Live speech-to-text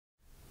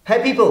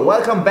Hey people,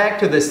 welcome back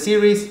to the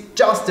series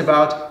just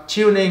about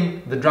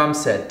tuning the drum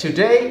set.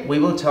 Today we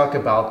will talk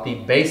about the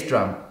bass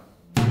drum.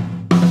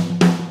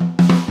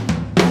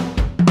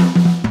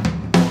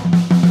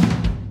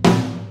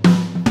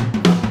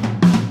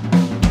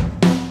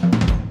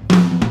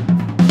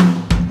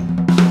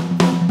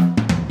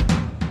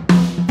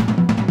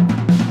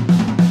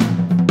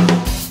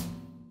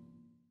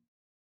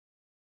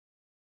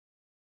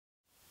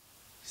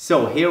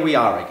 So here we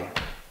are again.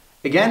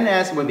 Again,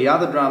 as with the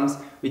other drums,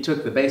 we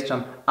took the bass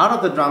drum out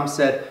of the drum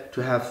set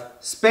to have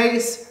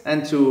space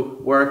and to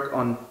work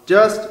on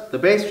just the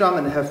bass drum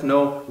and have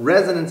no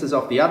resonances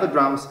of the other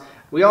drums.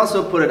 We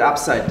also put it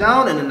upside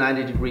down in a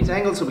 90 degrees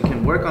angle so we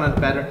can work on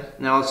it better.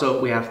 And also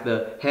we have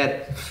the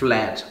head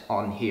flat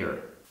on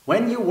here.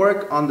 When you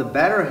work on the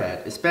batter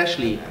head,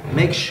 especially,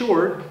 make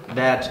sure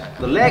that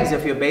the legs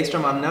of your bass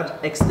drum are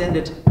not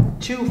extended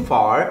too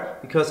far,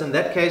 because in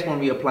that case when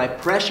we apply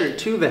pressure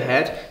to the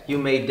head you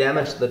may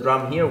damage the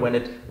drum here when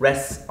it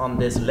rests on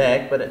this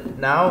leg, but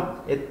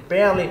now it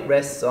barely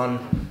rests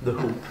on the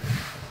hoop.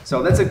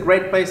 So that's a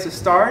great place to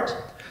start.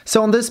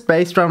 So on this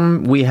bass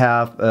drum we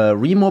have a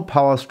Remo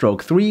Power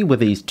Stroke 3 with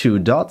these two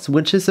dots,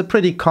 which is a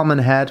pretty common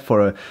head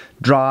for a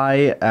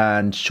dry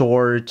and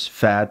short,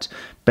 fat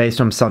bass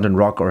drum sound in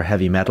rock or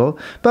heavy metal.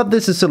 But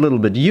this is a little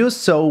bit used,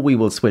 so we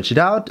will switch it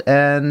out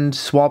and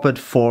swap it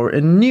for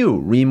a new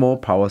Remo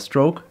Power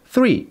Stroke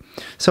 3.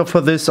 So for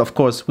this, of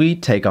course, we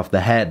take off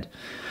the head.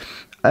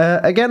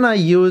 Again, I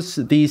use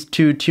these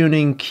two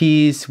tuning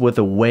keys with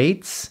the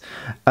weights.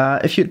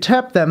 If you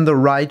tap them the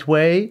right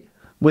way,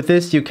 with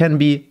this you can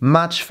be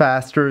much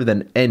faster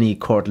than any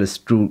cordless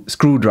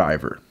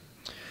screwdriver.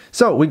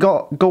 So we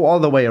go all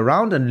the way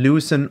around and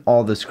loosen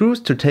all the screws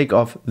to take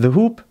off the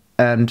hoop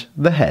and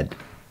the head.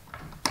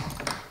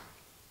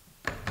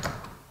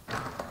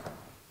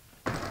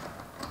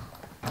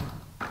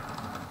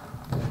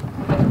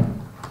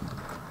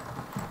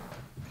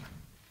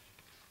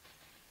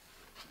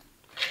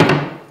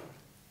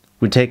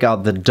 We take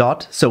out the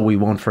dot so we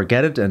won't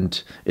forget it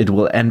and it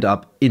will end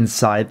up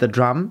inside the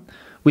drum.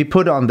 We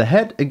put on the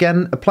head,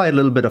 again apply a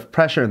little bit of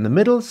pressure in the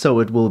middle so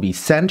it will be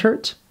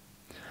centered.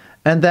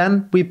 And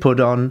then we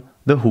put on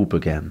the hoop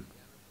again.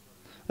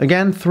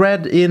 Again,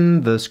 thread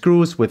in the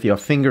screws with your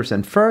fingers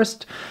and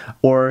first,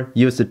 or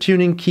use the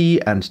tuning key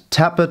and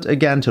tap it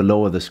again to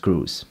lower the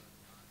screws.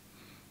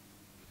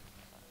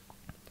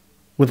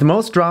 With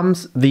most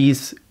drums,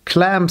 these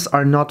clamps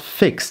are not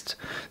fixed,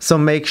 so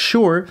make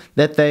sure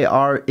that they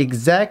are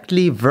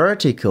exactly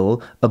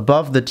vertical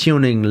above the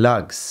tuning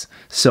lugs,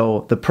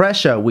 so the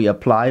pressure we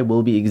apply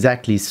will be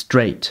exactly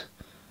straight.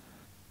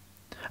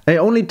 I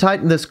only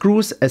tighten the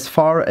screws as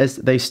far as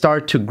they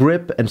start to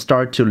grip and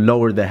start to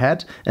lower the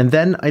head, and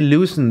then I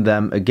loosen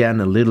them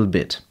again a little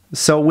bit.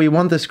 So we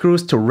want the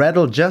screws to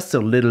rattle just a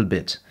little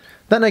bit.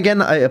 Then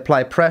again I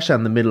apply pressure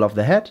in the middle of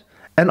the head.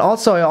 And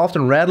also I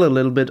often rattle a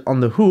little bit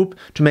on the hoop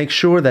to make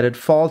sure that it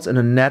falls in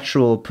a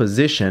natural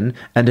position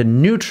and a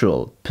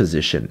neutral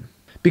position.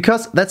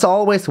 Because that's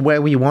always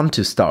where we want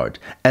to start,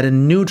 at a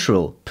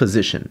neutral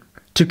position.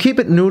 To keep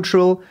it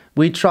neutral,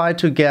 we try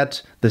to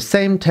get the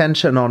same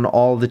tension on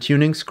all the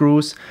tuning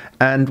screws,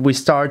 and we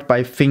start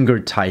by finger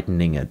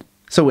tightening it.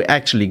 So we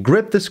actually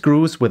grip the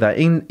screws with our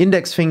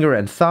index finger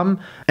and thumb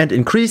and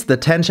increase the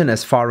tension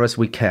as far as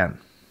we can.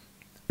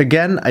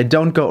 Again, I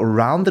don't go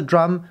around the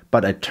drum,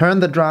 but I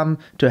turn the drum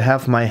to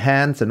have my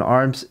hands and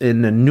arms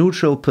in a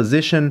neutral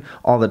position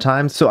all the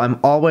time, so I'm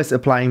always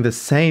applying the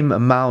same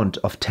amount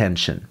of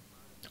tension.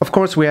 Of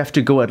course, we have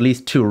to go at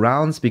least 2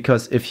 rounds,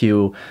 because if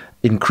you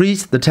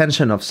increase the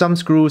tension of some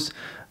screws,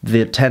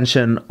 the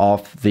tension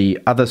of the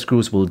other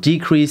screws will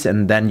decrease,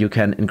 and then you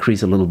can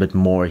increase a little bit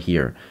more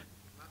here.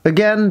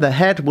 Again, the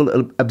head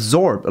will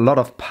absorb a lot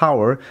of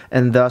power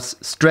and thus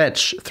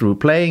stretch through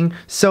playing,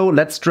 so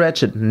let's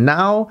stretch it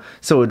now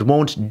so it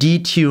won't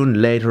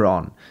detune later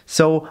on.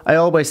 So I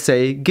always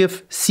say,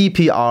 give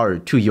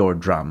CPR to your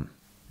drum.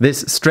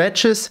 This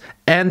stretches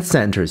and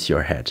centers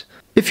your head.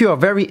 If you are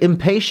very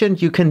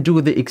impatient, you can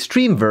do the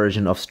extreme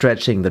version of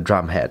stretching the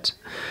drum head.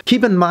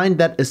 Keep in mind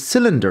that a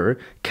cylinder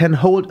can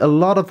hold a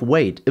lot of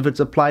weight if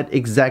it's applied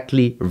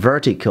exactly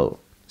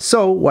vertical.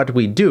 So what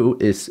we do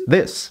is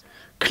this.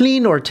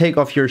 Clean or take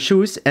off your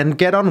shoes and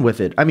get on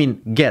with it. I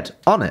mean, get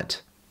on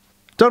it.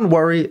 Don't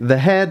worry, the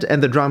head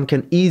and the drum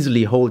can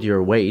easily hold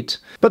your weight,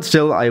 but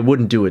still I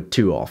wouldn't do it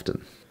too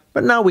often.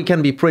 But now we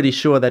can be pretty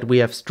sure that we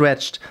have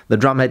stretched the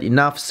drum head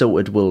enough so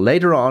it will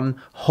later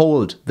on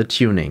hold the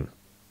tuning.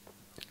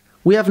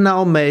 We have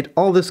now made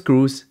all the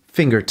screws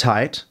finger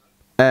tight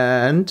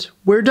and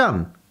we're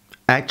done.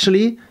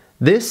 Actually,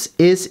 this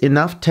is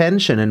enough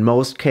tension in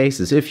most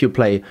cases. If you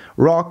play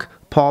rock,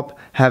 pop,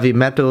 heavy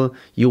metal,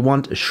 you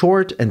want a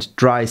short and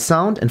dry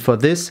sound, and for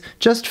this,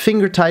 just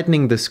finger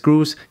tightening the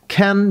screws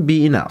can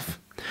be enough.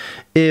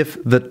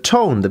 If the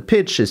tone, the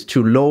pitch is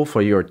too low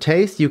for your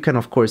taste, you can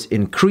of course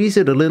increase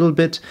it a little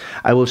bit.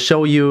 I will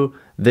show you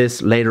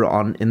this later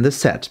on in the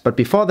set. But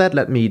before that,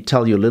 let me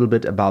tell you a little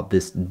bit about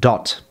this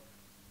dot.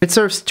 It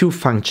serves two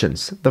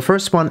functions. The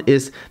first one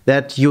is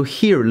that you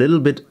hear a little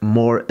bit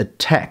more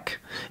attack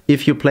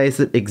if you place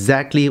it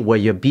exactly where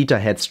your beta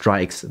head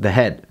strikes the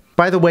head.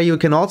 By the way, you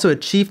can also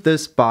achieve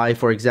this by,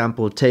 for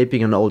example,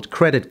 taping an old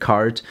credit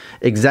card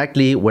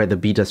exactly where the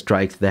beta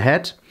strikes the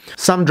head.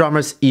 Some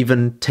drummers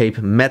even tape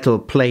metal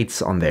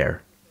plates on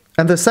there.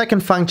 And the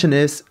second function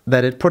is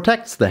that it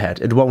protects the head.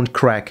 It won't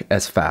crack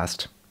as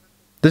fast.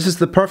 This is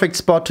the perfect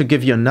spot to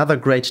give you another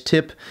great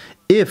tip.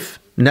 If,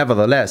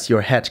 nevertheless,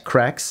 your head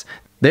cracks,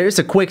 there is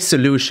a quick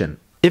solution.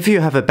 If you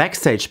have a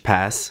backstage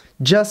pass,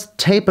 just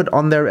tape it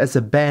on there as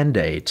a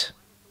band-aid.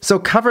 So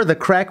cover the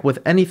crack with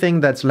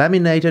anything that's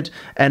laminated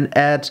and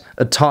add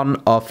a ton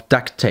of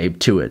duct tape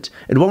to it.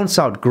 It won't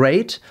sound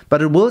great,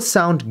 but it will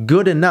sound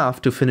good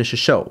enough to finish a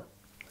show.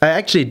 I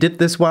actually did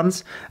this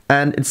once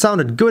and it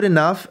sounded good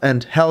enough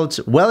and held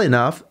well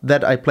enough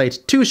that I played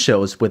 2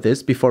 shows with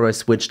this before I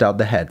switched out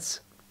the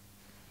heads.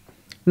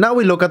 Now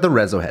we look at the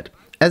reso head.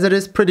 As it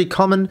is pretty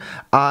common,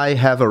 I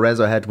have a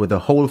reso head with a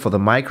hole for the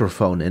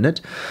microphone in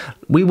it.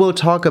 We will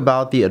talk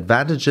about the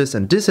advantages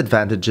and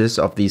disadvantages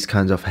of these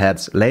kinds of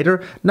heads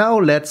later. Now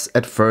let's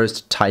at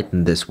first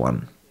tighten this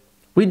one.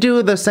 We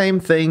do the same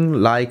thing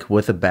like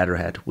with a batter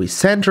head. We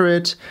center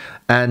it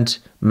and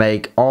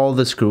make all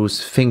the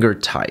screws finger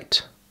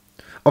tight.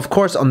 Of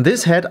course, on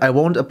this head I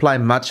won't apply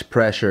much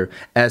pressure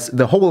as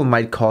the hole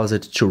might cause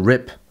it to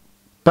rip.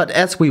 But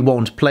as we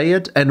won't play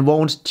it and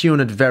won't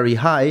tune it very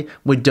high,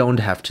 we don't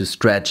have to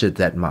stretch it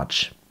that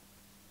much.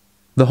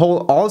 The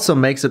hole also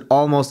makes it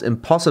almost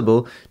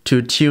impossible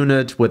to tune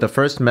it with the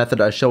first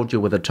method I showed you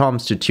with the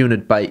toms, to tune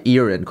it by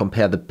ear and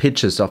compare the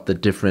pitches of the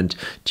different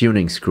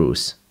tuning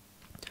screws.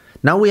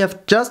 Now we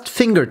have just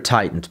finger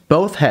tightened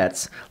both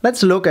heads.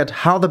 Let's look at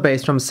how the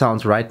bass drum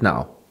sounds right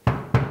now.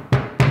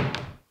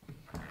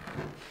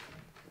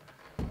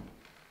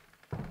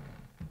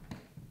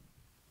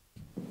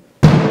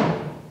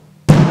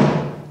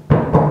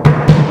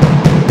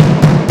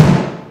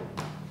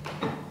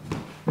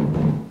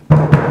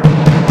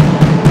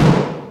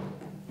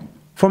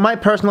 For my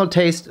personal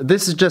taste,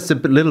 this is just a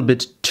little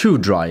bit too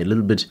dry, a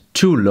little bit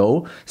too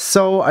low,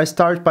 so I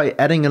start by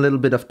adding a little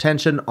bit of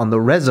tension on the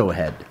reso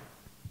head.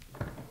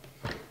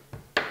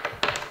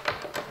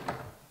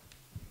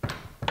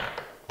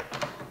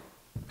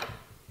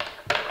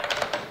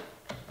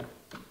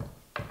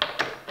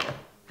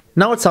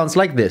 Now it sounds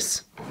like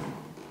this.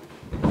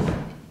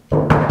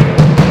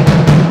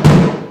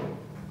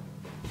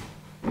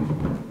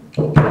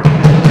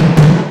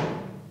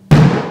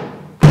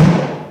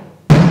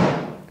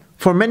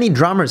 For many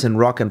drummers in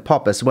rock and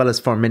pop, as well as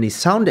for many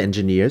sound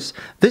engineers,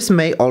 this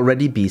may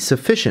already be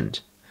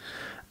sufficient.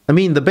 I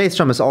mean, the bass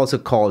drum is also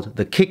called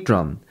the kick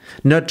drum,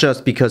 not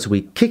just because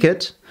we kick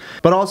it,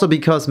 but also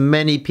because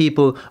many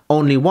people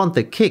only want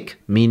the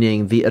kick,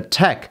 meaning the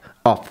attack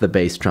of the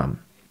bass drum.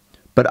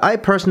 But I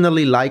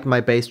personally like my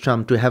bass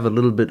drum to have a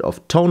little bit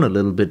of tone, a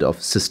little bit of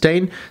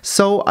sustain,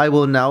 so I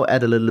will now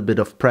add a little bit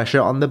of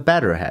pressure on the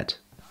batter head.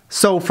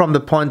 So from the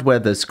point where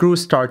the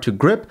screws start to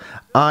grip,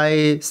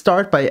 I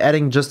start by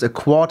adding just a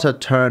quarter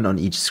turn on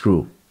each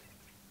screw.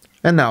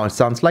 And now it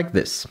sounds like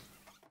this.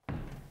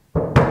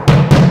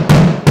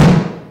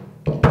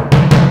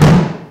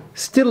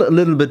 Still a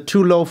little bit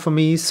too low for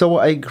me, so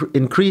I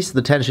increase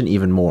the tension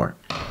even more.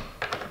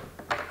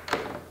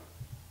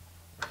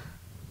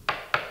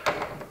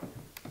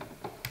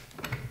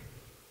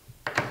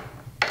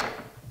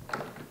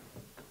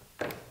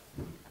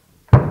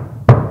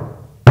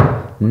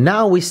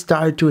 Now we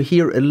start to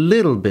hear a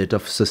little bit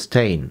of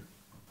sustain.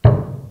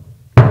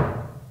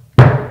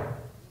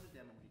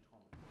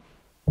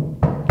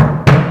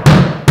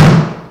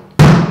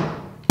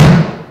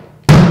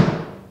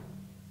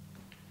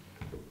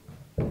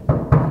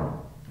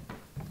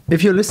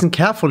 If you listen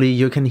carefully,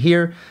 you can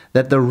hear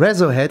that the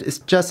reso head is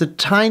just a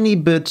tiny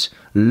bit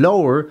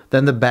lower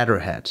than the batter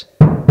head.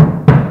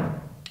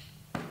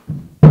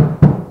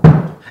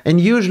 And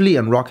usually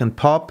in rock and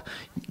pop,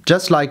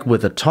 just like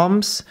with the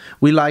toms,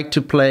 we like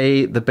to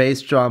play the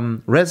bass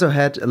drum reso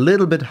head a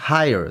little bit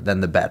higher than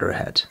the batter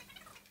head.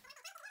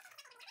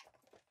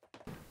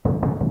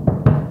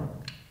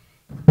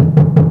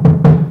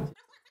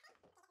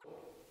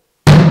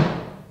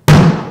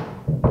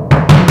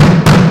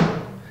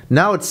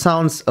 Now it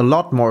sounds a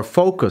lot more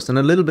focused and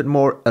a little bit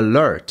more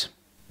alert.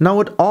 Now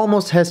it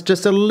almost has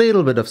just a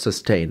little bit of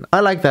sustain. I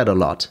like that a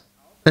lot.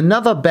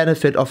 Another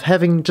benefit of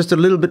having just a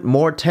little bit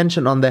more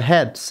tension on the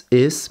heads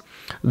is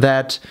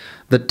that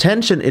the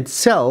tension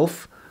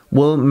itself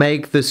will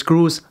make the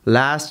screws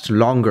last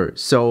longer,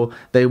 so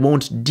they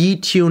won't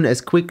detune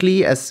as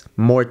quickly, as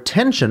more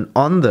tension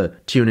on the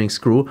tuning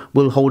screw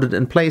will hold it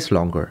in place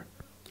longer.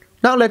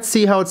 Now let's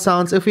see how it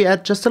sounds if we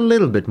add just a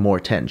little bit more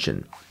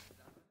tension.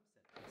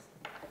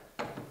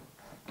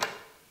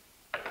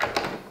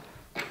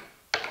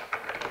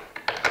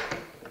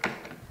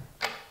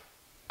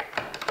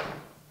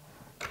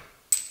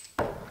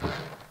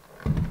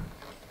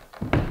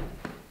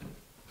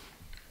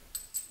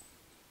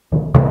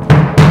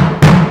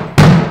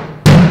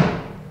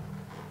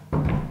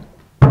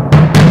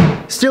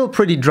 Still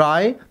pretty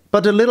dry,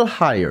 but a little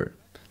higher.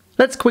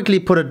 Let's quickly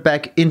put it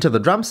back into the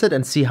drum set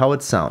and see how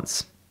it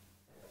sounds.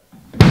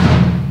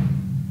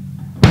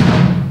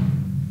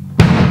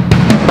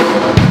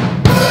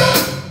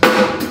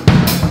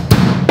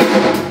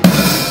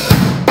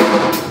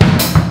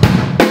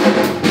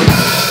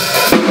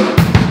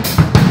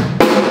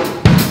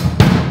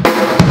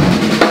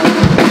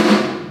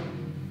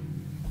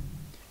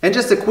 And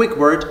just a quick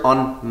word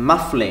on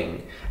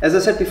muffling. As I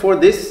said before,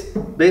 this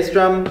bass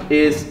drum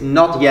is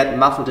not yet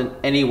muffled in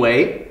any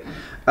way.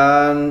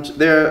 And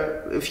there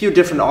are a few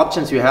different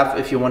options you have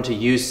if you want to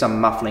use some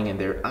muffling in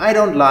there. I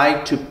don't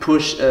like to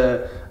push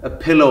a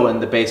pillow in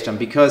the bass drum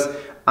because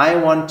I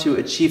want to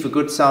achieve a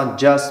good sound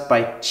just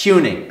by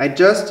tuning. I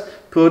just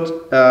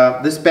put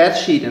this bed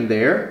sheet in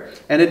there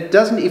and it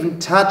doesn't even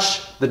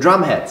touch the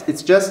drum heads.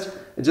 It just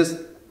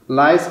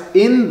lies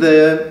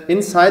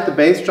inside the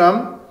bass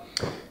drum.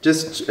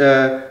 Just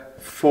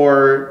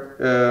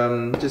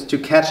just to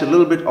catch a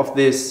little bit of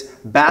this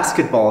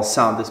basketball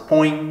sound, this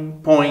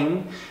poing,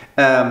 poing.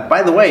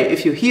 By the way,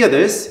 if you hear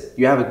this,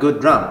 you have a good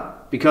drum,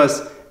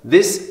 because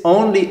this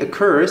only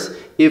occurs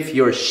if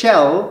your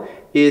shell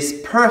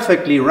is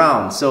perfectly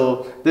round.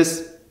 So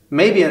this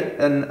may be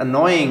an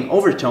annoying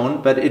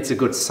overtone, but it's a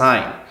good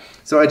sign.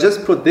 So I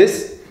just put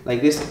this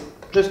like this,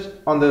 just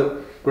on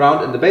the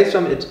ground in the bass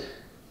drum.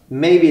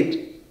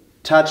 Maybe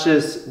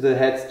touches the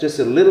heads just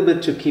a little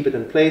bit to keep it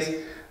in place,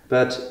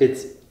 but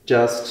it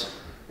just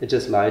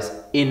lies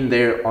in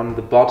there on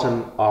the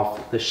bottom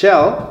of the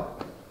shell.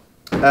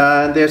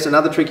 And there's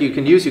another trick you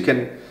can use. You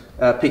can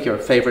pick your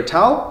favorite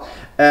towel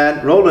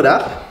and roll it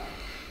up,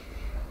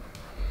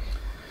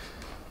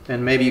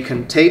 and maybe you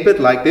can tape it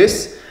like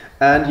this,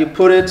 and you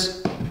put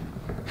it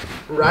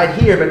right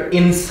here, but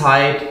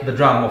inside the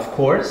drum, of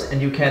course.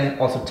 And you can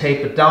also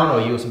tape it down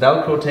or use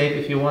Velcro tape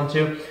if you want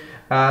to.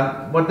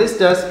 What this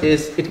does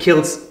is it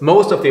kills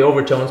most of the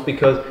overtones,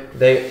 because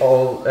they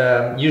all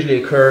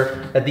usually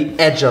occur at the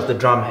edge of the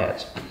drum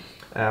head.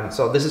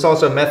 So this is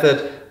also a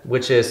method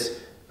which is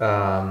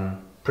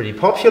pretty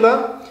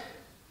popular.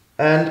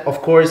 And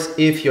of course,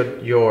 if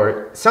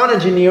your sound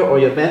engineer or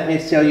your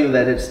bandmates tell you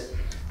that it's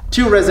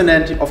too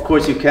resonant, of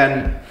course you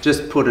can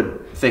just put a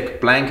thick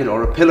blanket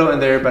or a pillow in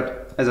there.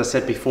 But as I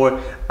said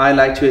before, I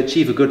like to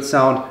achieve a good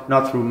sound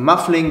not through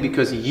muffling,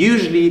 because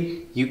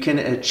usually you can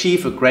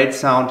achieve a great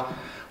sound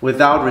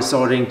without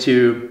resorting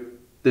to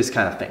this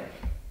kind of thing.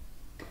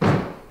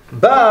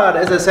 But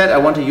as I said, I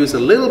want to use a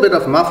little bit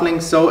of muffling.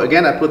 So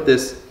again, I put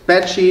this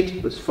bed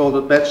sheet, this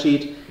folded bed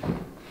sheet,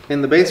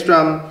 in the bass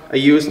drum. I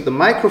use the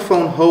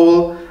microphone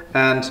hole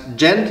and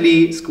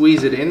gently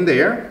squeeze it in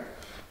there.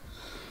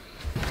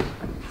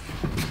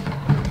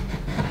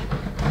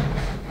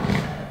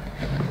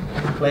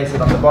 Place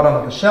it on the bottom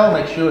of the shell,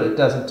 make sure it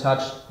doesn't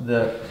touch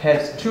the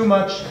heads too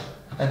much.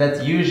 And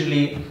that's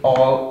usually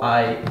all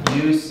I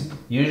use.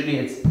 Usually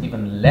it's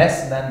even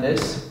less than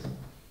this.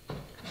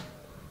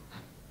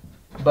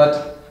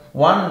 But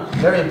one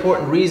very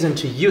important reason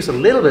to use a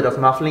little bit of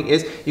muffling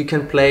is you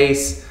can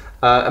place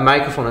a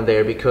microphone in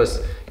there,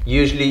 because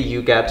usually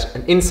you get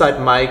an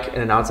inside mic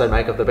and an outside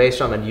mic of the bass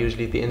drum, and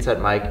usually the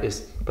inside mic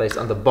is placed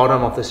on the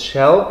bottom of the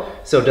shell,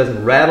 so it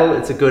doesn't rattle.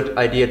 It's a good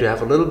idea to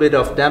have a little bit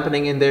of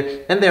dampening in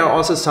there. And there are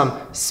also some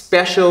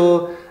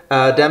special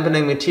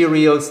dampening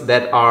materials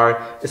that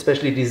are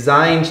especially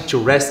designed to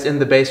rest in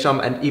the bass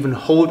drum and even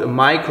hold a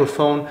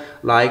microphone,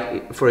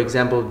 like for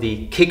example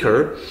the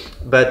kicker.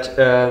 But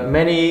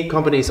many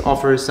companies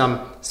offer some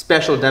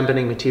special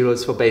dampening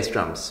materials for bass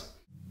drums.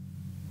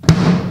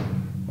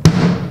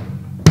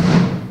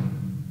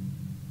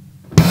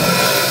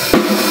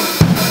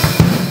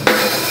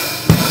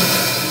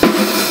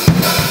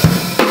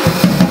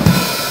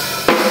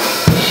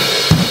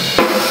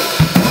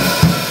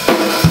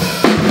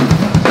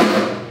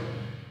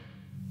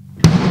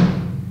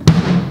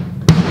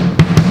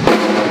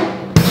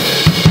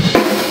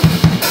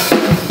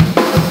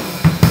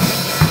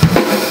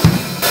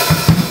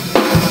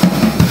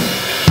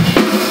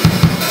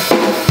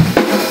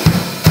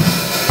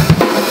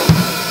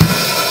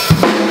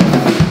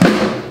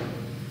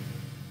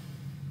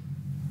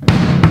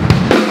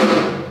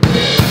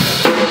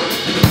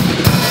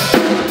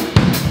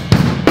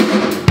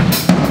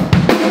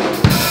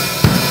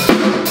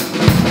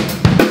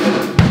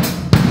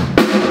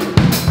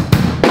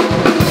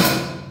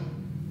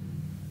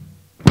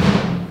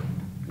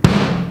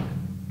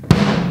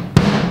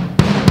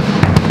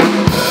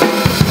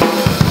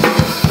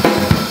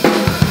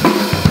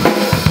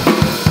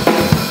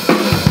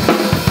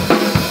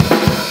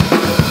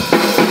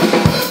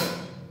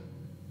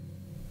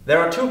 There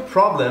are two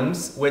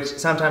problems which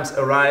sometimes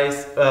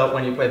arise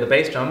when you play the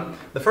bass drum.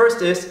 The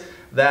first is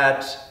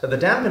that the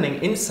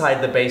dampening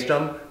inside the bass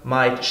drum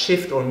might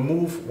shift or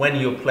move when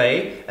you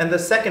play, and the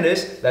second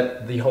is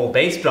that the whole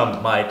bass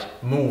drum might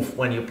move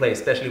when you play,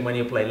 especially when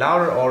you play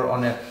louder or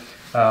on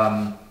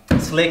a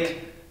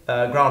slick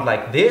ground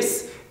like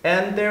this.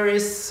 And there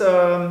is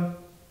an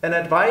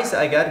advice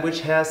I got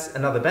which has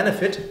another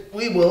benefit.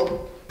 We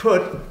will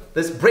put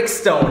this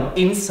brickstone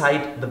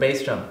inside the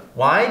bass drum.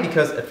 Why?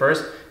 Because at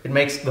first it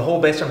makes the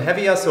whole bass drum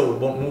heavier, so it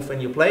won't move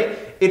when you play.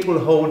 It will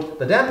hold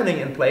the dampening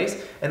in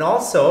place, and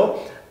also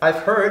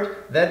I've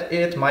heard that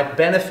it might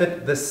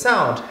benefit the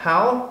sound.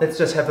 How? Let's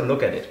just have a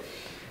look at it.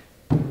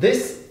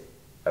 This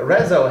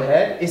reso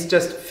head is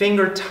just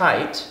finger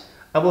tight.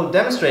 I will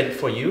demonstrate it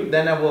for you,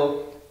 then I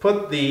will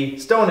put the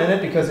stone in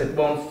it because it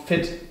won't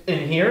fit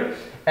in here,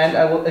 and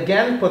I will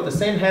again put the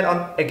same head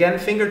on, again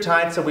finger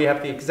tight, so we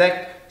have the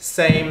exact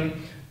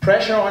same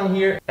pressure on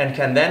here and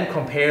can then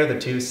compare the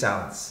two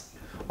sounds.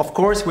 Of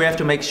course, we have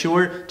to make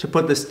sure to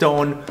put the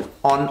stone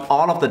on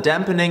all of the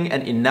dampening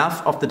and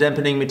enough of the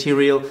dampening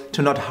material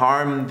to not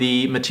harm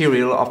the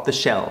material of the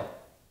shell.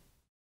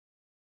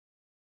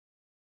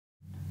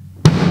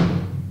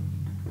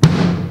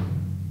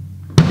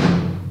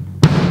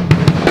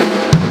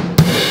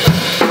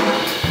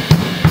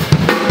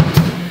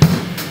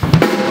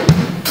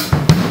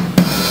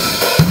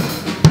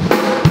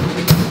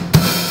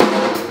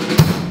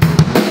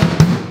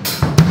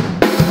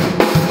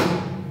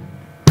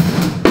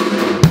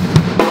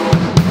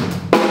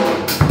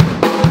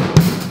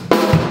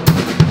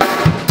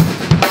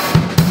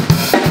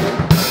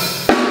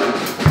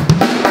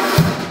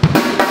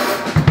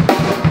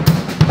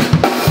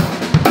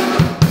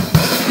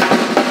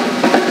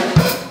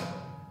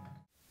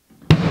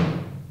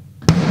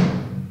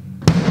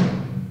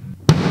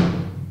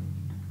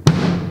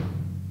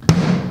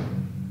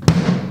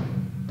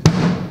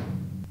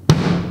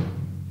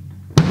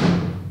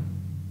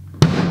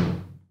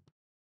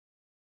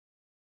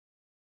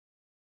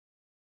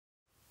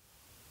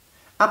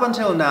 Up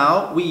until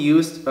now, we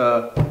used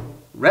a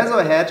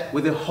reso head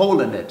with a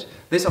hole in it.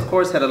 This, of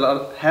course,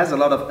 has a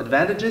lot of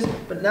advantages,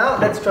 but now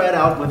let's try it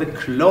out with a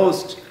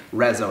closed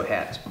reso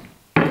head.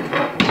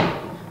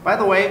 By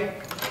the way,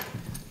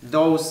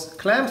 those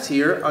clamps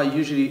here are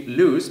usually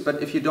loose,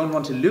 but if you don't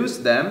want to lose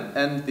them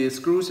and the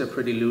screws are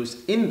pretty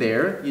loose in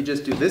there, you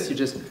just do this, you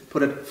just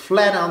put it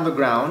flat on the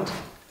ground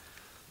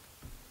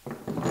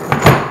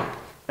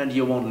and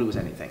you won't lose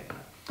anything.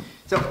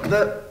 So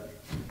the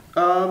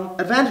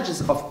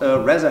advantages of a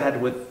reso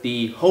head with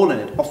the hole in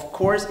it. Of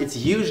course, it's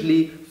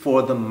usually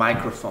for the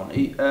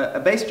microphone. A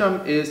bass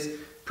drum is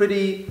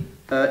pretty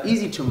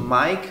easy to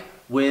mic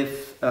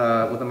with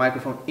a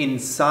microphone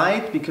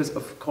inside, because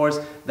of course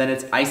then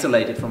it's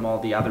isolated from all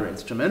the other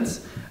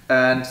instruments,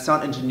 and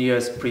sound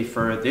engineers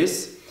prefer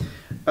this.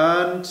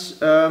 And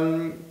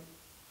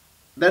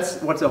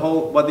that's what the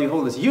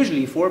hole is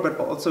usually for, but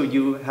also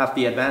you have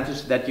the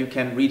advantage that you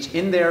can reach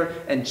in there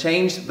and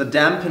change the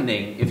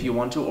dampening if you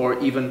want to, or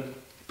even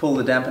pull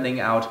the dampening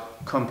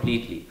out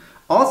completely.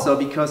 Also,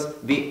 because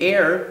the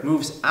air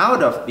moves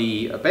out of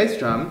the bass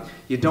drum,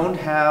 you don't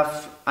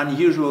have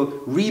unusual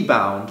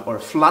rebound or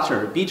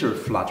flutter, beater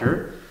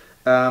flutter,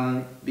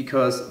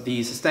 because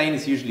the sustain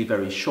is usually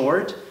very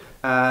short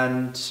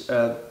and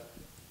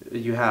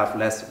you have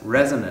less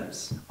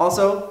resonance.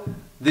 Also,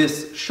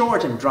 this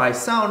short and dry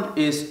sound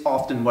is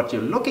often what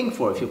you're looking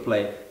for if you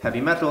play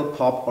heavy metal,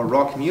 pop or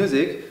rock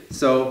music,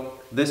 so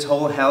this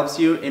hole helps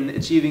you in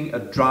achieving a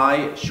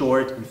dry,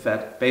 short and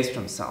fat bass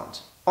drum sound.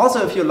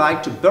 Also, if you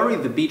like to bury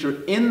the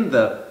beater in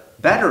the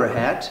batter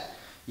head,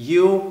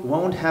 you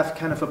won't have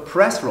kind of a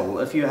press roll.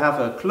 If you have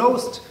a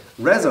closed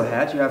reso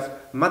head, you have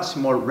much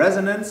more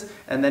resonance,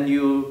 and then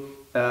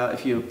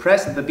if you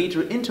press the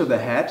beater into the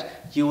head,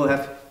 you will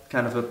have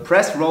kind of a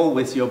press roll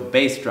with your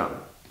bass drum.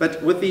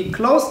 But with the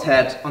closed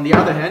head, on the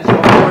other hand, you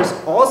of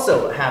course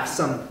also have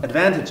some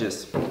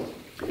advantages.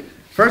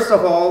 First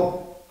of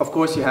all, of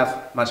course, you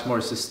have much more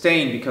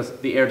sustain because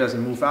the air doesn't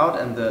move out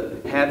and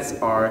the heads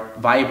are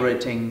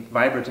vibrating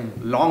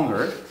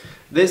longer.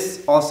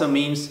 This also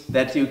means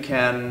that you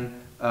can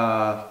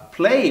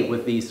play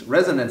with these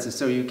resonances,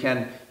 so you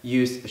can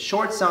use a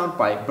short sound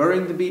by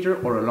burying the beater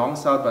or a long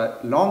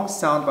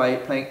sound by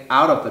playing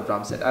out of the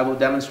drum set. I will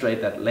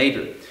demonstrate that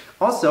later.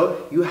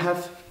 Also, you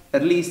have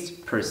at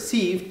least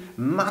perceived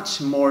much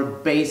more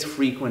bass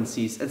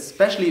frequencies,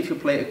 especially if you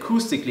play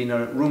acoustically in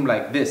a room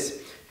like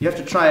this. You have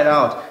to try it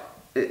out.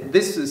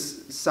 This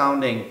is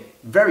sounding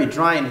very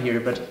dry in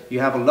here, but you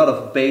have a lot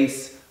of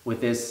bass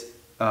with this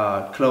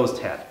closed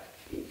head.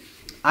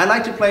 I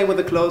like to play with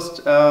a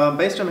closed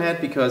bass drum head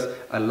because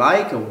I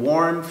like a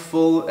warm,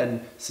 full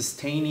and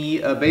sustainy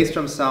bass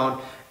drum sound,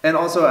 and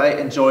also I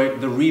enjoy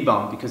the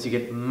rebound because you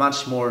get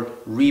much more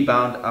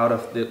rebound out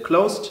of the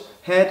closed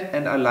head,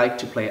 and I like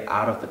to play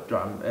out of the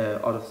drum,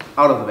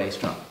 out of the bass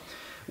drum.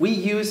 We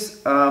use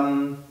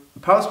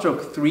Power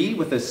Stroke 3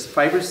 with this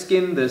fiber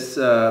skin, this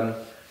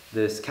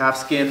calf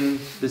skin,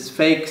 this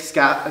fake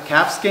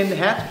calf skin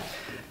head,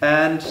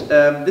 and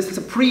this is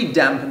a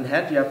pre-dampened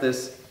head. You have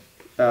this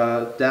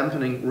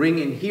dampening ring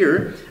in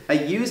here. I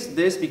use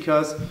this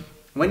because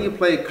when you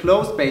play a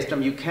closed bass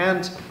drum, you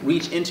can't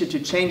reach into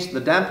to change the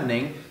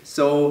dampening.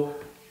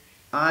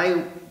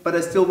 But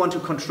I still want to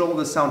control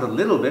the sound a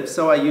little bit,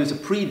 so I use a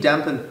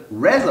pre-dampened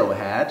reso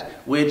head,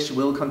 which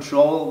will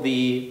control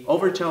the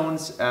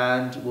overtones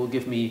and will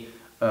give me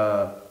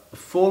a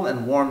full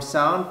and warm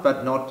sound,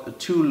 but not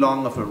too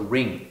long of a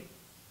ring.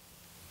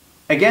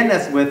 Again,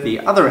 as with the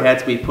other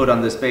heads we put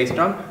on this bass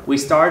drum, we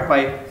start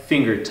by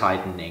finger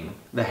tightening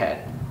the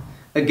head.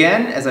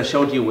 Again, as I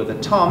showed you with the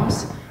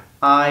toms,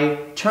 I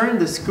turn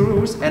the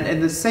screws, and in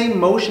the same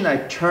motion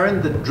I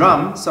turn the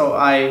drum, so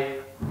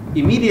I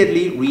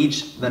immediately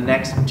reach the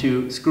next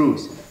two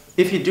screws.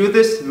 If you do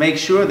this, make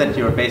sure that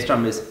your bass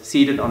drum is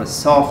seated on a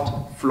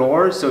soft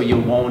floor so you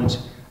won't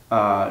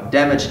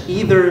damage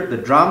either the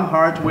drum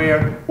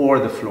hardware or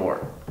the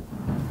floor.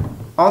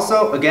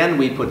 Also, again,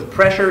 we put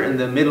pressure in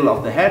the middle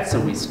of the head, so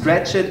we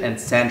stretch it and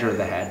center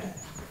the head.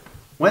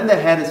 When the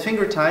head is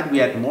finger tight,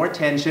 we add more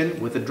tension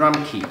with the drum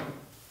key.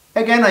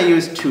 Again, I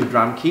use two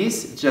drum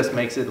keys, it just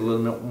makes it a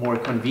little more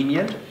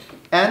convenient.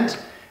 And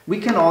we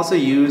can also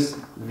use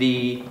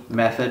the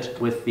method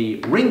with the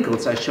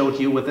wrinkles I showed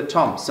you with the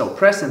tom. So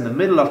press in the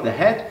middle of the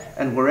head,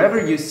 and wherever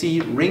you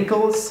see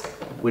wrinkles,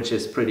 which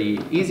is pretty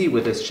easy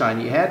with this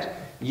shiny head,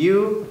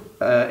 you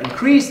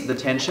increase the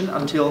tension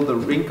until the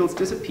wrinkles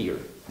disappear.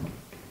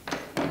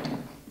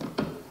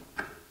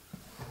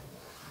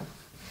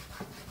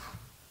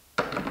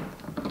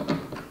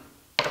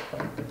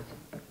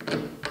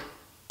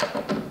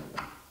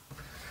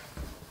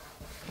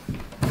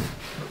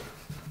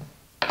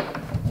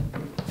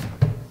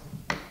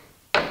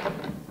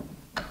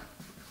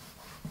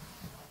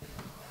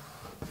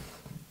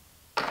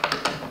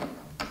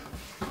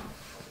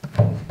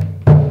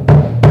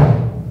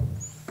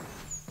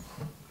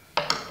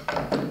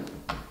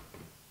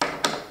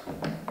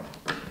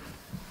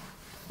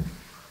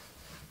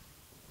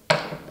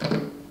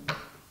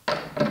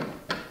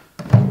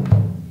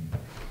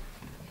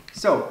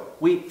 So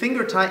we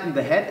finger tightened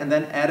the head and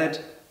then added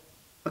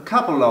a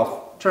couple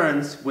of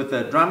turns with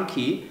the drum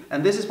key,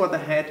 and this is what the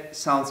head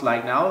sounds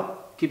like now.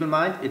 Keep in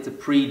mind, it's a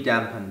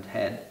pre-dampened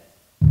head.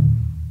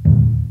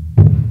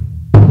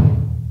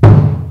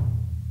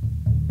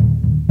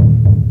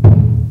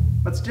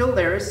 But still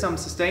there is some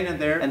sustain in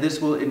there, and this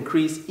will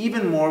increase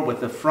even more with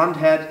the front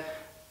head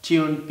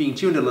being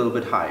tuned a little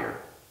bit higher.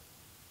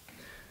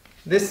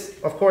 This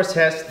of course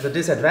has the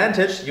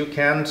disadvantage, you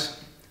can't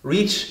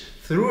reach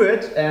through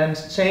it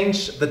and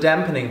change the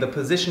dampening, the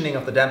positioning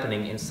of the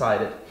dampening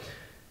inside it.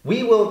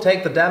 We will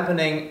take the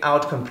dampening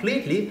out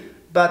completely,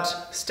 but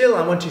still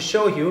I want to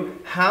show you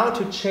how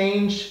to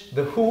change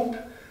the hoop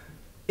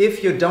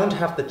if you don't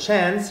have the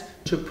chance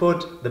to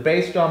put the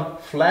bass drum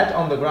flat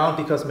on the ground,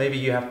 because maybe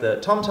you have the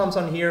tom-toms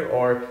on here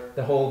or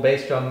the whole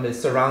bass drum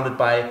is surrounded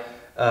by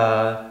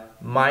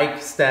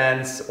mic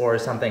stands or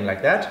something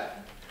like that.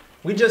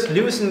 We just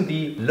loosen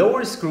the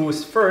lower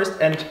screws first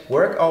and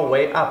work our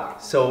way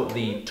up. So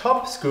the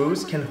top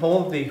screws can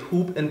hold the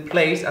hoop in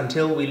place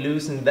until we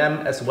loosen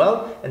them as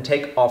well and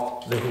take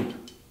off the hoop.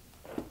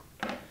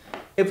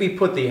 If we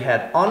put the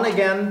head on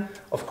again,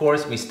 of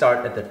course we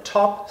start at the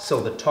top,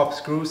 so the top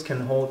screws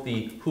can hold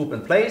the hoop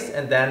in place,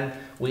 and then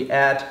we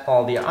add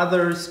all the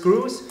other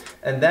screws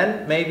and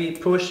then maybe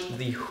push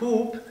the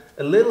hoop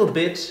a little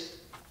bit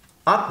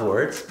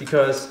upwards,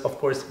 because of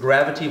course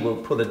gravity will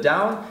pull it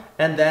down,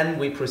 and then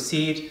we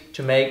proceed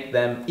to make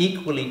them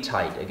equally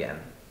tight again.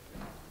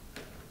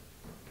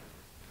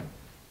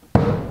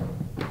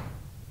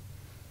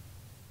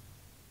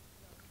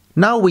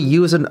 Now we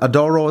use an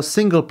Adoro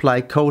single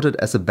ply coated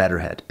as a batter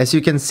head. As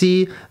you can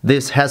see,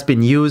 this has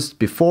been used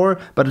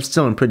before, but it's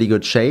still in pretty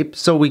good shape,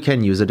 so we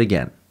can use it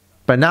again.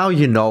 By now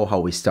you know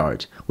how we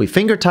start. We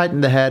finger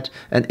tighten the head,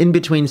 and in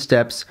between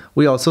steps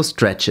we also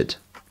stretch it.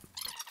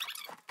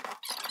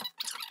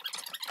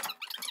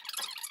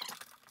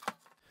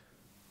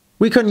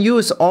 We can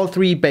use all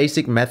three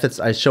basic methods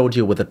I showed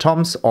you with the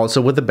toms,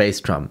 also with the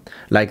bass drum,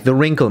 like the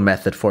wrinkle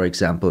method for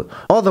example,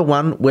 or the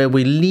one where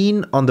we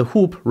lean on the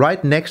hoop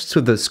right next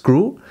to the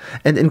screw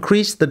and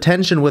increase the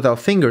tension with our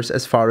fingers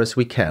as far as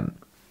we can.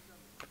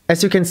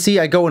 As you can see,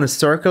 I go in a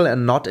circle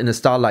and not in a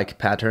star-like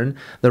pattern.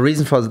 The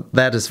reason for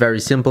that is very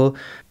simple.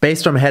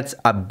 Bass drum heads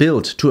are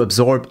built to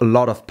absorb a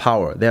lot of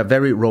power. They are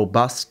very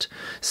robust,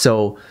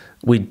 so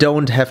we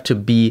don't have to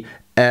be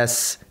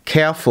as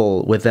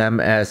careful with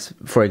them as,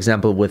 for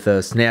example, with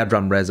a snare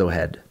drum reso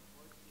head.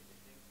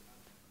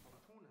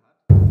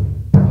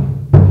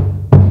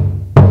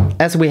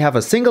 As we have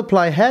a single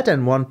ply head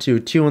and want to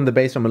tune the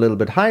bass drum a little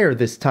bit higher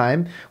this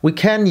time, we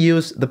can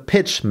use the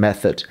pitch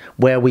method,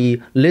 where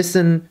we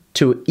listen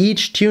to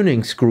each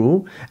tuning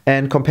screw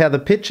and compare the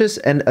pitches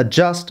and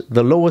adjust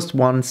the lowest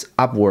ones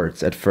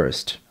upwards at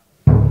first.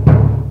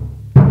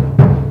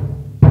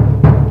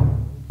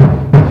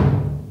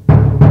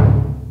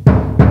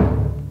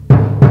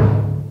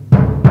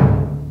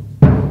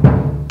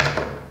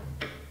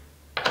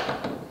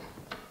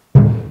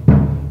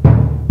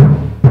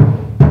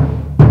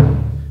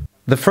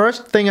 The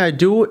first thing I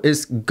do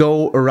is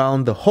go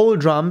around the whole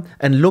drum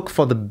and look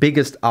for the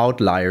biggest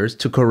outliers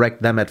to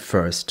correct them at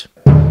first.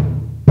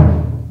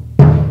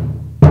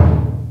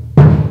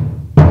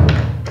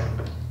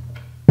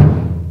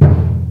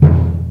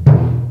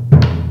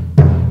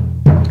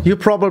 You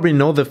probably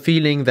know the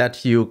feeling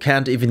that you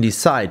can't even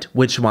decide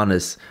which one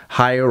is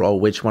higher or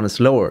which one is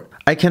lower.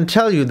 I can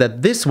tell you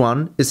that this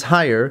one is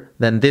higher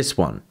than this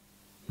one.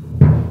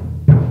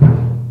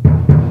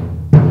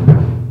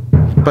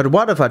 But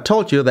what if I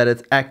told you that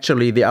it's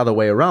actually the other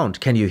way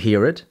around? Can you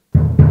hear it?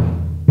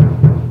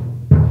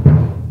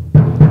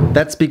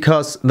 That's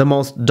because the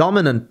most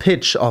dominant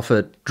pitch of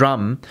a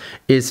drum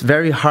is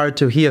very hard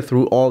to hear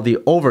through all the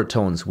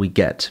overtones we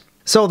get.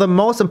 So the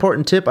most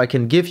important tip I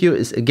can give you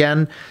is,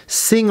 again,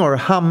 sing or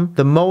hum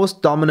the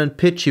most dominant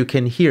pitch you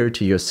can hear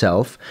to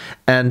yourself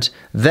and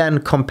then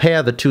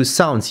compare the two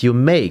sounds you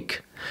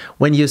make.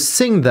 When you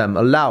sing them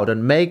aloud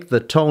and make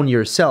the tone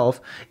yourself,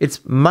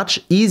 it's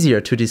much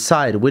easier to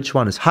decide which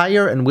one is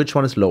higher and which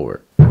one is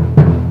lower.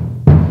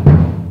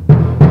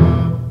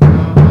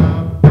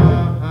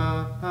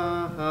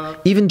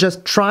 Even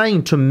just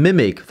trying to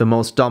mimic the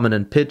most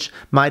dominant pitch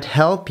might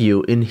help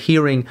you in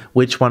hearing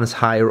which one is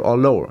higher or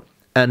lower.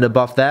 And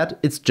above that,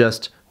 it's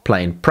just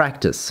plain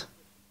practice.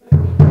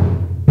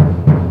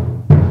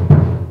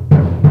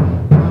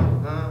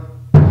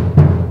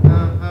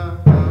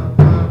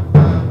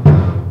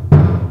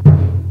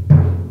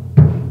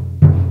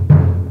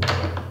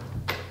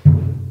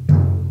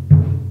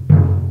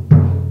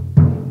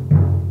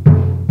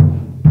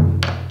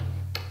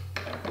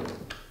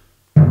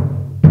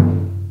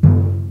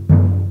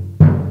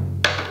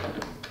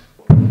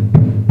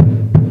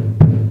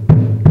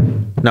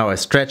 Now I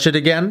stretch it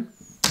again.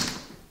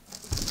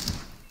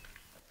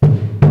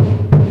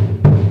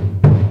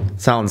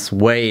 Sounds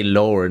way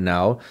lower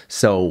now,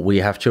 so we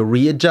have to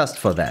readjust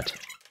for that.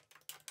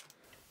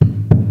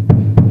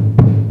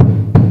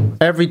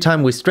 Every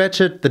time we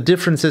stretch it, the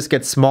differences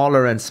get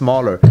smaller and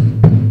smaller.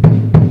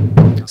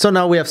 So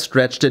now we have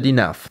stretched it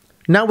enough.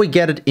 Now we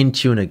get it in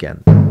tune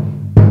again.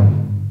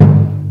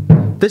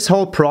 This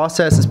whole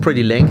process is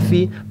pretty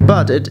lengthy,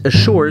 but it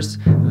assures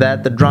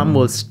that the drum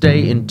will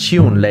stay in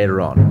tune later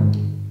on.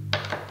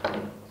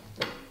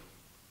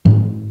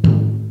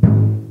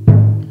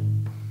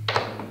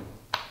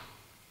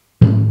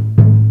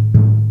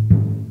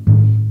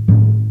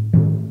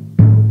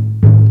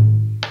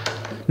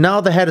 Now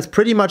the head is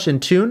pretty much in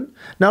tune.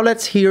 Now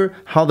let's hear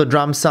how the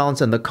drum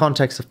sounds in the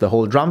context of the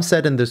whole drum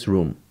set in this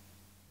room.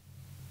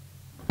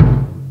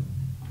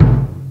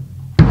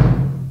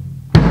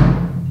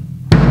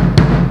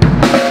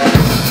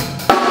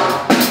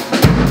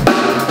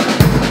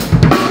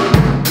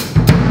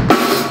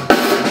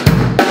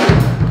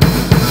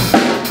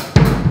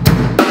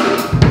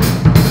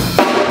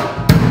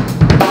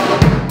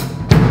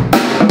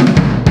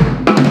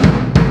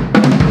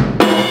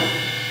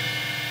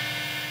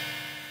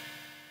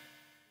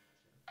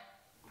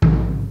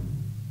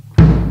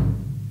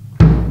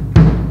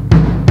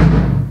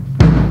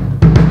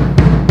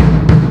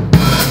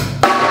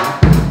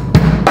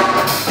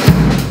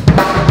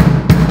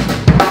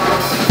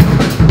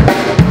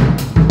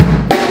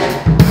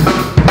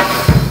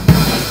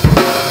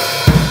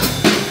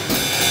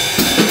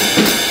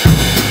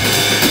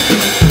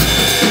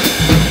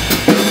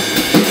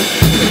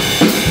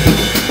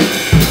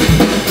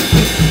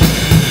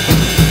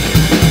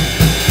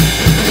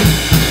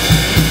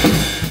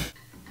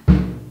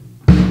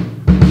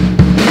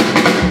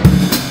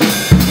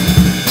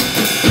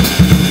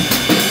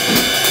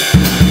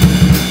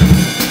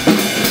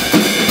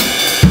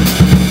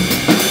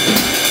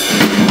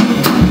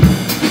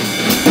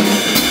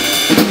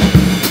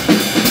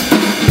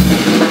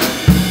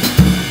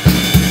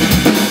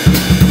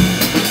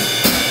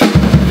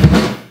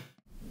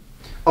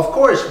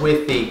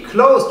 With the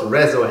closed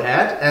reso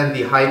head and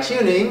the high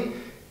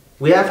tuning,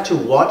 we have to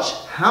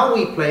watch how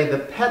we play the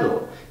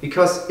pedal.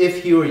 Because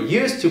if you're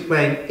used to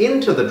playing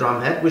into the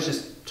drum head, which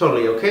is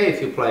totally okay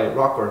if you play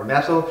rock or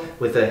metal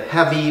with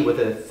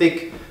a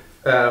thick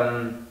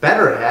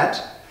better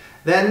head,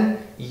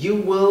 then you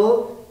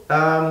will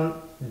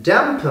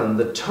dampen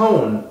the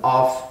tone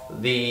of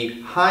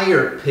the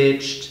higher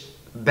pitched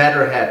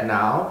better head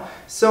now.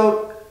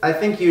 So I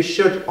think you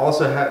should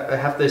also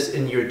have this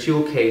in your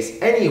tool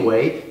case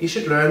anyway. You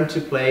should learn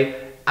to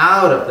play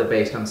out of the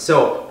bass drum.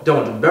 So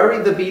don't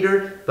bury the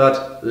beater,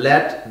 but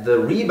let the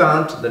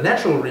rebound, the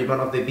natural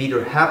rebound of the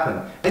beater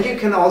happen. And you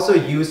can also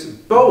use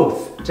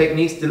both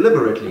techniques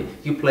deliberately.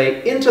 You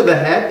play into the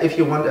head if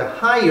you want a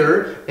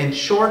higher and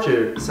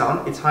shorter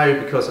sound. It's higher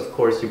because, of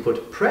course, you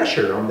put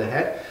pressure on the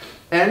head.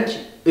 And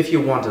if you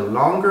want a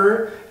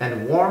longer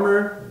and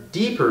warmer,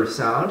 deeper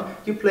sound,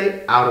 you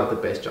play out of the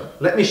bass drum.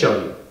 Let me show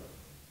you.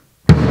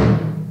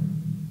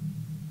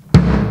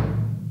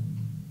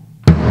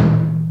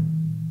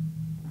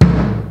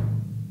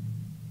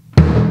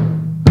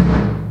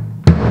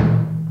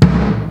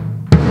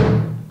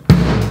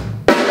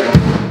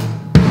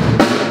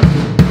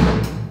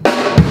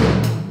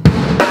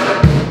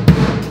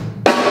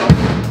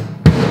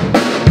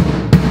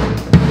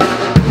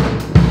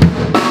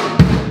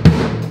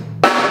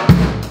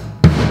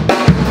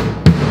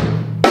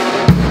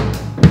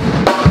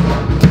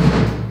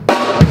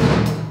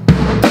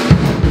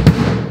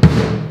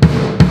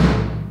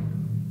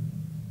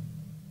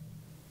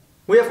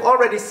 We have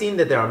already seen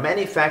that there are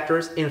many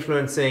factors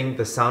influencing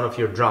the sound of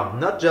your drum,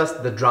 not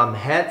just the drum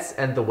heads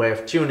and the way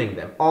of tuning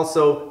them,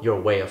 also your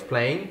way of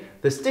playing,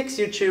 the sticks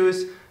you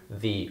choose,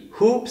 the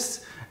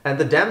hoops and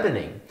the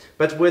dampening.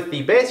 But with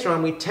the bass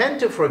drum, we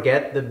tend to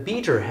forget the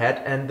beater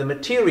head and the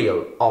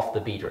material of the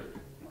beater.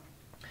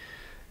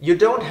 You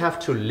don't have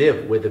to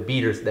live with the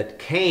beaters that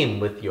came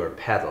with your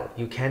pedal.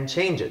 You can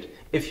change it.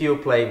 If you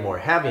play more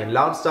heavy and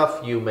loud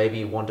stuff, you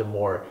maybe want a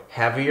more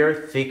heavier,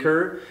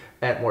 thicker,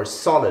 and more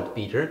solid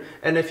beater.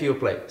 And if you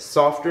play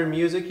softer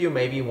music, you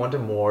maybe want a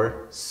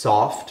more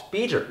soft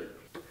beater.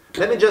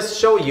 Let me just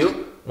show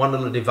you one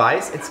little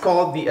device. It's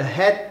called the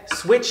head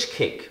switch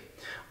kick.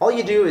 All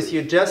you do is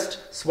you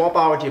just swap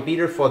out your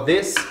beater for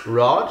this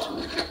rod,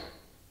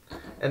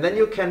 and then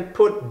you can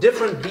put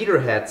different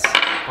beater heads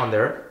on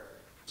there.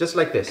 Just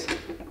like this.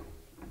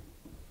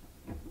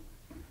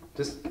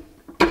 Just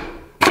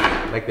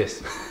like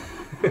this.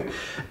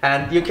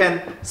 And you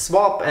can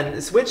swap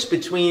and switch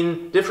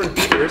between different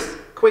beaters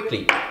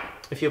quickly.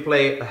 If you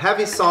play a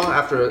heavy song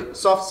after a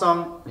soft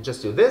song, you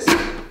just do this.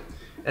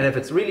 And if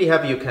it's really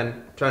heavy, you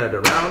can turn it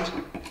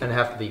around and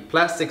have the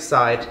plastic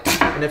side.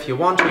 And if you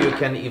want to, you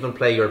can even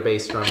play your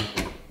bass drum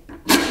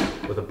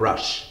with a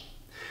brush.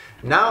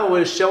 Now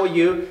we'll show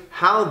you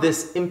how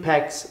this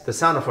impacts the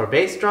sound of our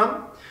bass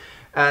drum.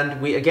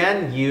 And we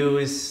again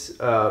use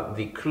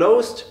the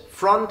closed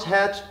front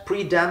head,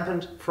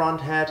 pre-dampened front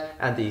head,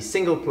 and the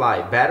single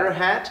ply batter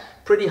head,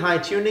 pretty high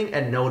tuning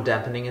and no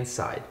dampening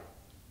inside.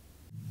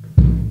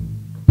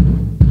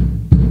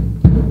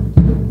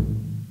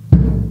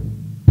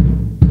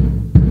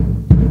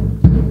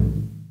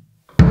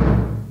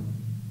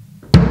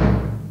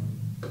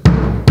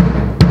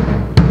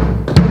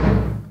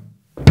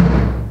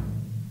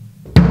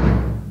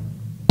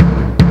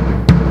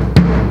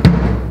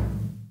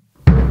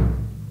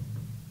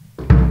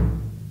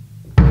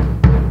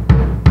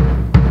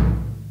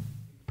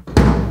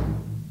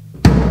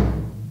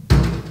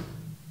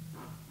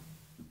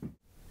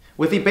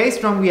 With the bass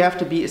drum we have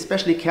to be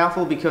especially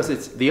careful because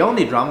it's the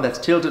only drum that's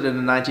tilted in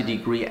a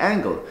 90-degree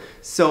angle.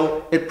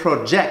 So it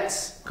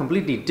projects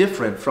completely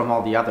different from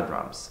all the other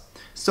drums.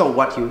 So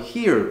what you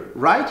hear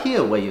right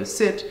here where you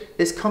sit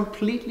is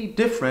completely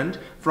different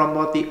from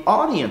what the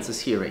audience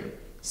is hearing.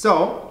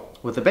 So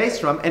with the bass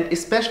drum, and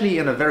especially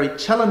in a very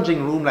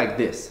challenging room like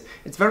this,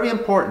 it's very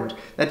important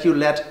that you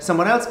let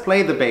someone else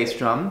play the bass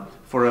drum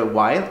for a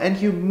while and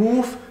you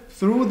move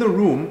through the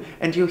room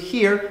and you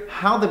hear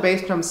how the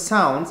bass drum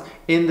sounds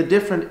in the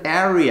different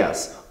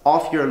areas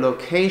of your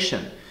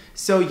location.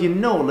 So you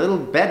know a little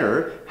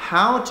better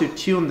how to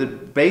tune the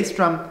bass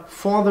drum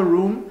for the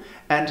room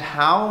and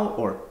how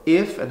or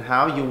if and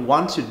how you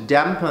want to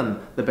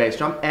dampen the bass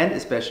drum, and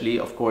especially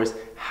of course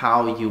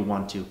how you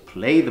want to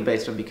play the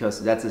bass drum,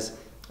 because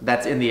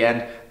that's in the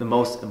end the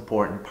most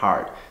important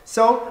part.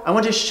 So I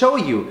want to show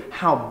you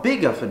how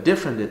big of a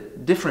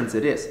difference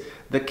it is.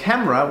 The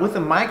camera with the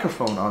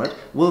microphone on it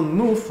will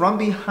move from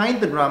behind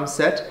the drum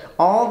set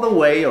all the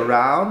way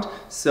around,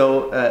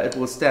 so it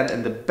will stand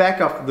in the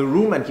back of the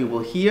room and you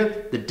will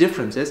hear the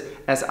differences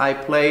as I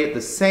play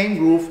the same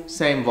groove,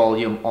 same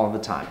volume all the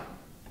time.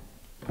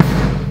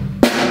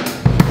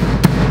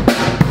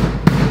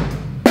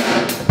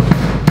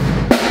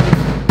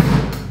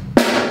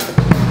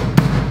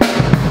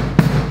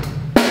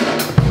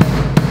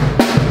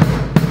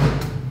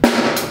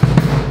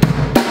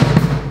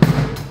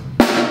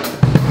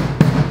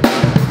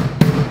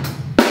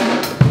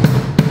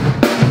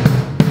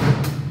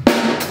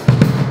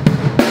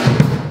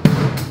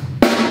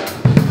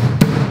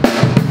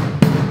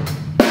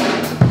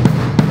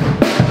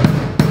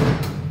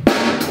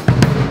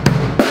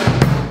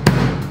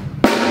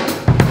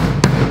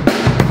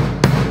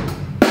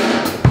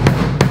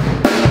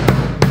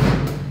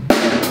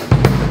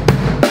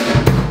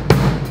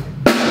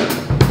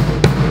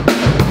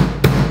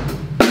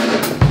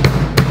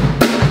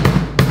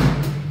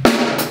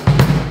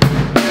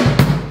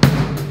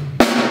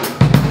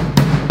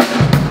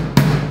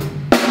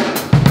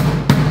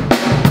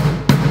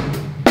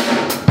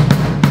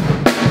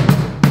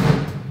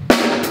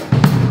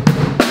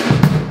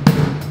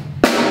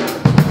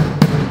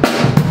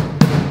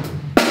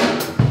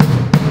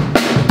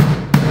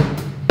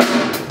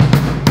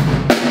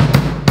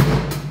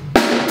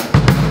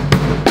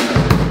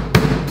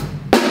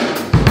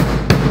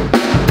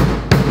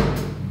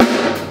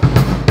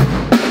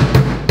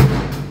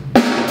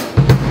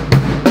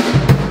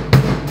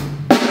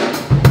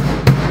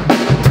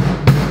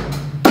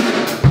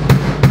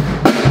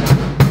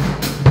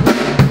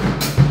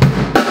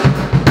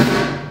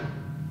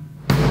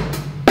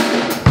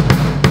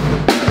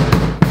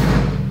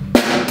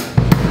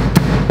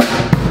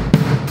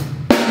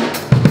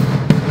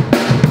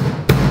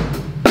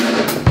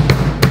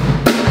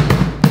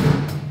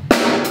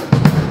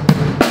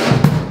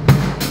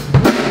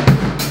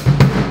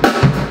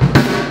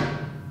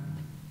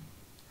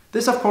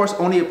 This of course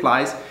only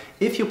applies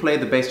if you play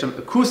the bass drum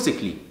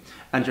acoustically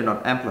and you're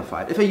not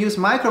amplified. If I use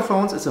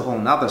microphones, it's a whole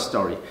nother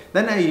story.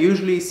 Then I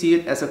usually see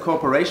it as a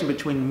cooperation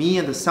between me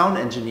and the sound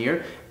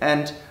engineer,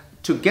 and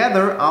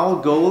together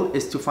our goal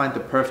is to find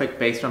the perfect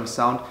bass drum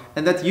sound,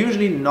 and that's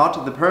usually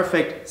not the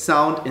perfect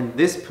sound in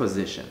this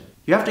position.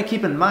 You have to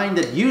keep in mind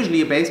that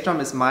usually a bass drum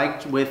is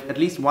mic'd with at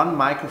least one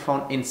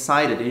microphone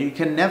inside it, and you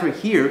can never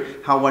hear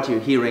how what you're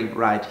hearing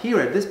right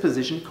here at this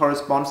position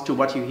corresponds to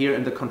what you hear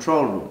in the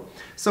control room.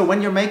 So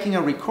when you're making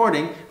a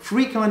recording,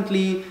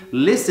 frequently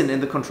listen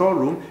in the control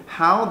room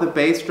how the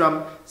bass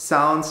drum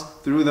sounds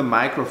through the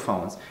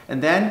microphones,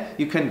 and then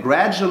you can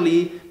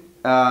gradually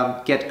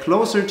get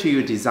closer to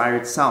your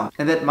desired sound.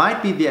 And that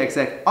might be the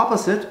exact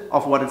opposite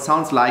of what it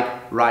sounds like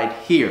right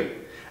here.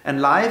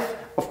 And live,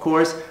 of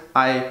course,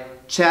 I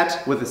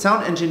chat with the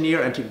sound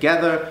engineer, and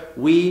together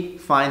we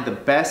find the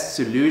best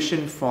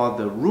solution for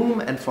the room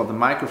and for the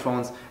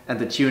microphones and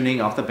the tuning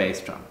of the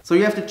bass drum. So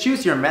you have to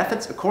choose your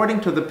methods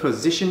according to the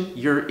position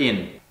you're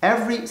in.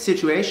 Every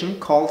situation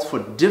calls for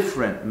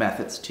different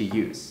methods to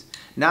use.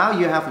 Now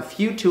you have a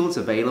few tools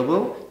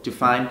available to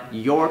find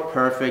your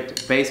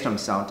perfect bass drum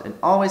sound, and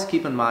always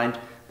keep in mind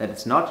that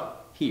it's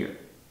not here.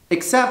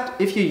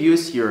 Except if you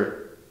use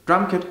your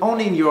drum kit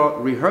only in your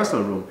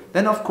rehearsal room,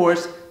 then of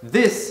course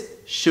this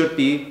should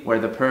be where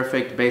the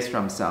perfect bass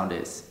drum sound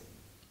is.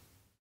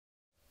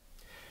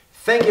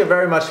 Thank you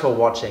very much for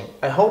watching.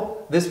 I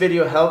hope this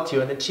video helped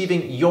you in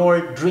achieving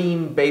your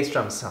dream bass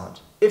drum sound.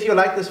 If you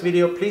like this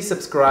video, please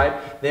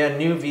subscribe. There are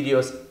new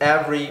videos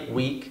every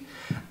week.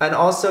 And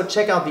also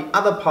check out the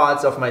other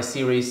parts of my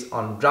series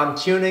on drum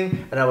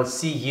tuning, and I will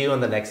see you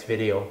in the next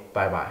video.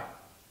 Bye bye.